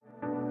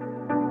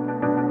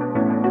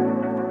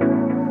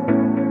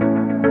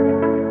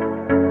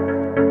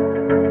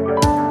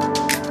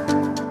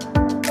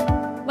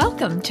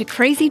to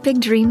Crazy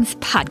Big Dreams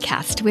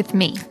podcast with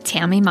me,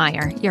 Tammy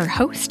Meyer, your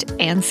host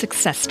and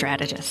success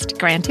strategist,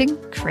 granting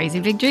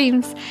crazy big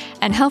dreams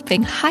and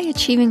helping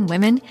high-achieving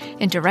women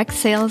in direct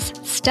sales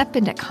step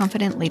into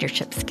confident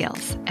leadership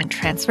skills and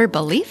transfer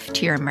belief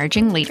to your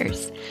emerging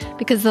leaders.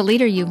 Because the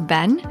leader you've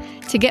been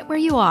to get where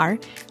you are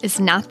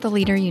is not the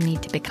leader you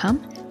need to become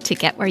to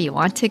get where you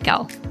want to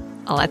go.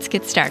 Let's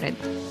get started.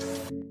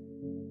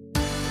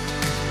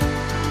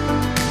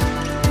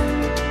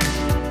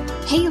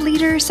 Hey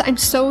leaders, I'm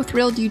so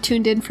thrilled you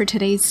tuned in for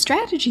today's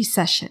strategy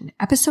session.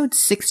 Episode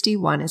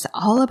 61 is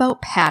all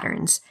about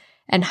patterns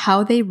and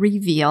how they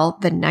reveal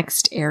the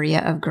next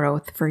area of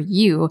growth for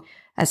you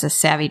as a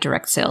savvy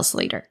direct sales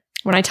leader.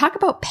 When I talk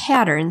about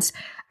patterns,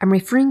 I'm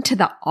referring to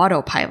the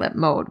autopilot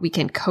mode we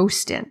can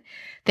coast in,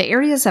 the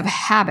areas of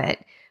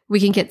habit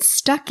we can get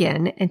stuck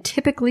in and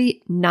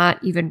typically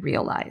not even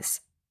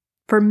realize.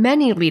 For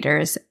many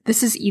leaders,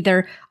 this is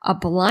either a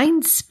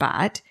blind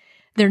spot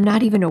they're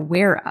not even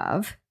aware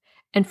of,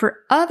 and for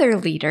other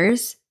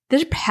leaders,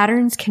 their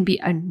patterns can be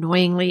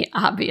annoyingly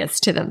obvious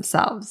to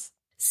themselves.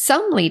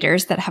 Some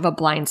leaders that have a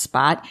blind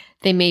spot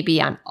they may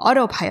be on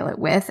autopilot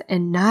with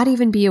and not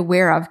even be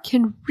aware of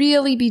can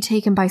really be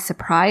taken by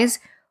surprise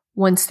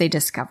once they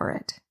discover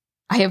it.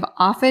 I have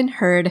often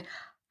heard,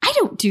 "I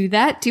don't do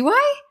that, do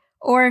I?"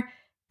 Or,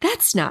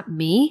 "That's not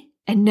me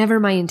and never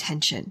my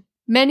intention."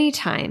 Many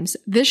times,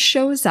 this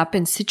shows up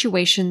in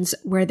situations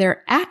where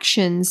their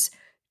actions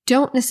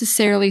don't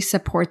necessarily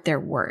support their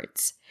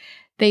words.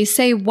 They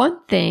say one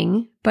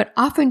thing, but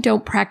often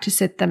don't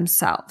practice it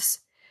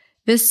themselves.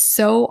 This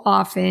so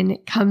often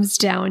comes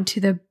down to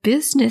the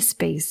business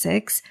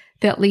basics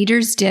that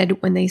leaders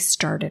did when they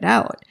started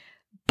out,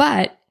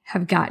 but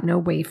have gotten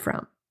away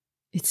from.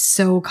 It's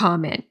so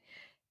common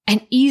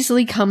and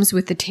easily comes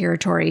with the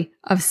territory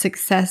of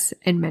success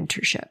and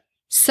mentorship.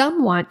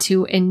 Some want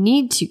to and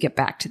need to get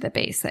back to the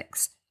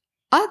basics.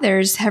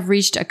 Others have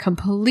reached a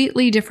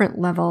completely different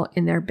level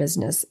in their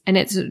business, and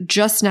it's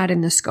just not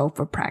in the scope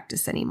of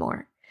practice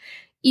anymore.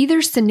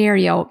 Either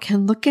scenario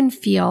can look and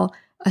feel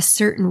a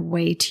certain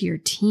way to your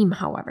team,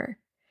 however.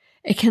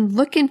 It can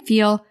look and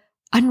feel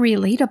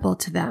unrelatable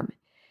to them.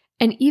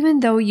 And even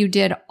though you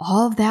did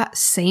all of that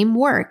same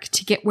work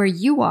to get where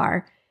you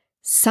are,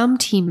 some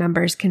team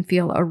members can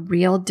feel a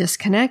real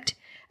disconnect,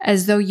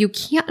 as though you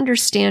can't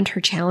understand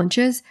her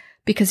challenges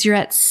because you're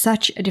at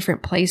such a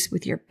different place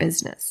with your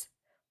business.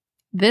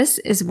 This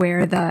is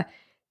where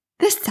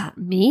 "this not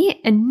me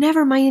and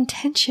never my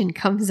intention"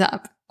 comes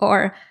up,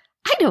 or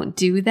 "I don't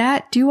do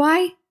that, do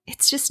I?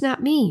 It's just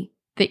not me."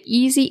 The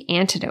easy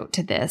antidote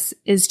to this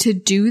is to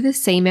do the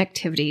same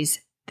activities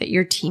that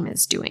your team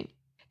is doing.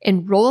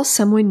 Enroll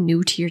someone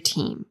new to your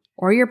team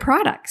or your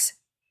products.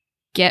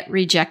 Get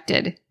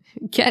rejected.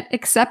 Get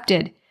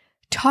accepted.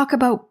 Talk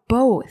about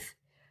both.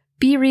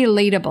 Be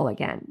relatable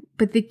again.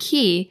 But the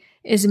key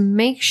is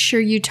make sure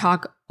you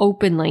talk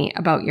openly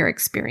about your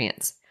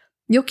experience.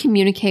 You'll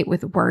communicate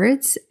with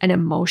words and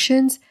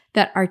emotions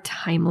that are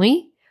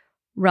timely,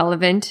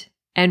 relevant,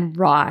 and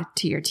raw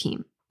to your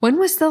team. When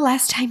was the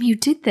last time you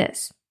did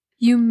this?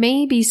 You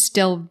may be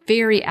still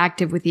very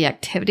active with the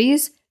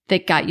activities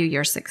that got you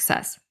your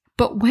success.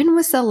 But when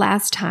was the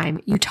last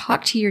time you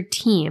talked to your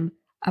team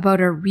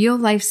about a real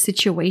life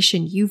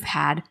situation you've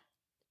had,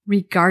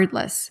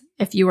 regardless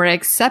if you were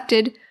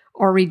accepted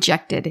or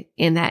rejected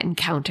in that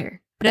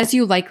encounter? But as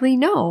you likely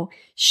know,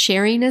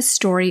 sharing a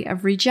story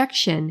of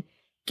rejection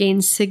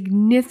gains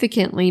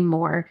significantly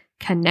more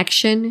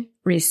connection,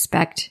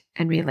 respect,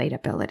 and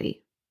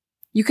relatability.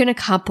 You can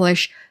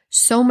accomplish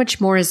so much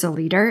more as a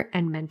leader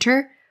and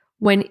mentor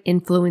when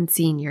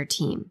influencing your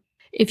team.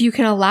 If you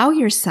can allow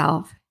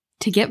yourself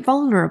to get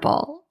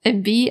vulnerable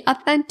and be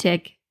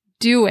authentic,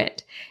 do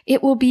it.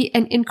 It will be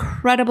an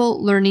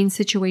incredible learning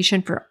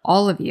situation for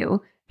all of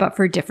you, but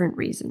for different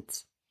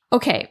reasons.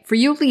 Okay, for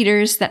you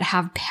leaders that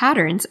have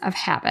patterns of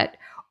habit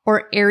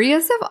or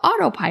areas of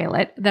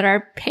autopilot that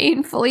are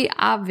painfully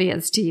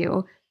obvious to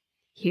you,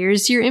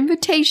 here's your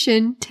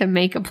invitation to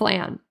make a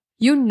plan.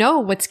 You know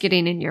what's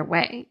getting in your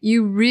way.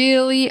 You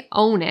really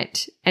own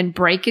it and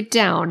break it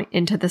down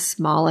into the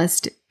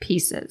smallest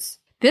pieces.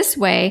 This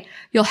way,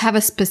 you'll have a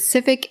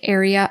specific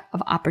area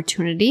of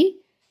opportunity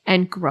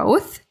and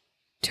growth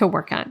to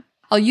work on.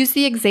 I'll use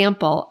the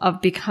example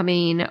of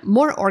becoming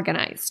more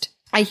organized.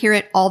 I hear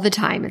it all the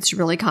time. It's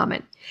really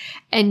common.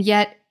 And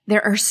yet,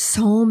 there are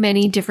so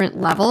many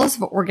different levels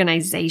of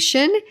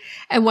organization,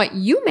 and what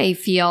you may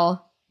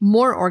feel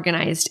more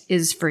organized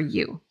is for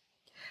you.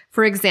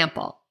 For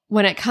example,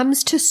 when it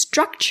comes to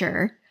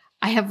structure,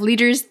 I have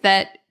leaders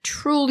that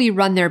truly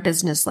run their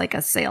business like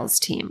a sales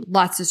team.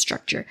 Lots of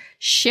structure,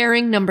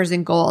 sharing numbers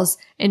and goals,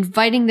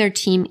 inviting their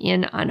team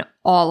in on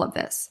all of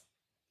this.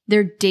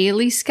 Their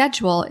daily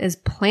schedule is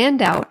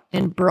planned out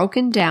and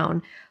broken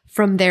down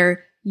from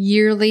their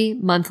yearly,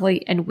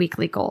 monthly, and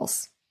weekly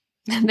goals.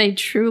 They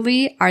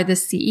truly are the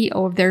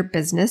CEO of their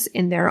business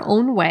in their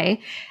own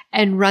way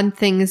and run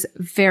things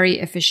very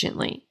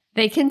efficiently.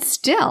 They can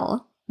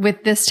still,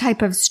 with this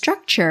type of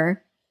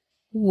structure,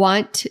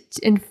 want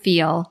and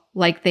feel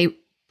like they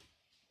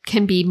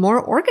can be more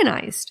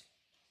organized.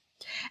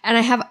 And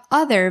I have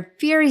other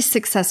very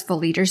successful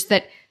leaders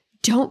that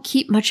don't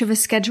keep much of a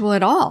schedule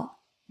at all.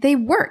 They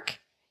work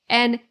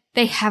and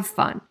they have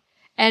fun.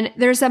 And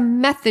there's a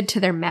method to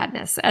their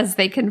madness, as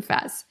they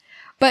confess.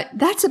 But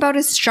that's about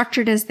as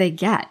structured as they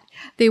get.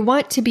 They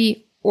want to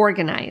be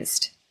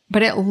organized,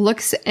 but it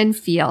looks and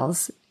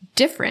feels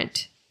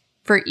different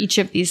for each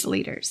of these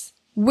leaders.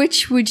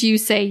 Which would you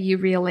say you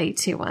relate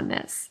to on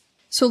this?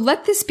 So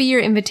let this be your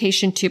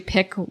invitation to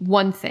pick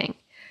one thing.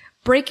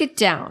 Break it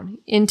down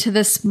into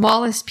the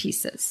smallest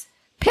pieces.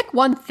 Pick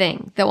one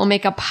thing that will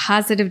make a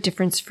positive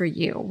difference for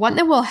you, one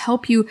that will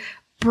help you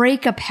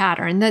break a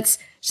pattern that's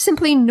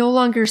simply no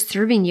longer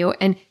serving you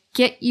and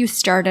get you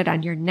started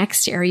on your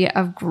next area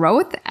of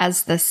growth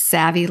as the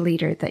savvy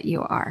leader that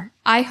you are.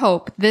 I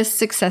hope this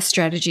success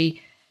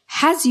strategy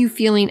has you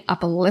feeling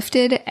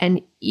uplifted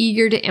and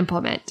eager to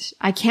implement.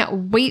 I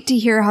can't wait to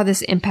hear how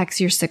this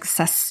impacts your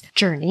success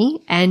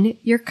journey and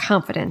your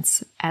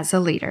confidence as a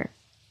leader.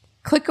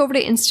 Click over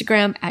to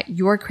Instagram at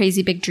Your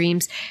Crazy Big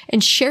Dreams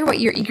and share what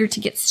you're eager to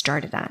get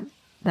started on.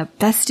 The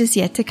best is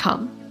yet to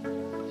come.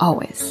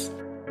 Always.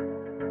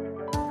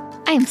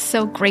 I am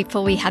so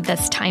grateful we had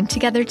this time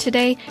together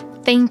today.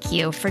 Thank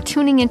you for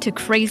tuning into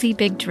Crazy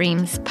Big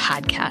Dreams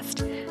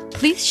podcast.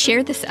 Please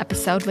share this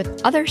episode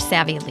with other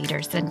savvy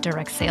leaders in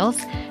direct sales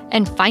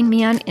and find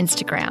me on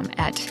Instagram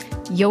at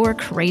Your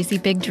Crazy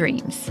Big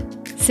Dreams.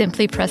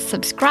 Simply press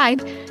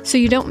subscribe so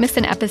you don't miss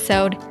an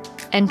episode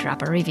and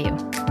drop a review.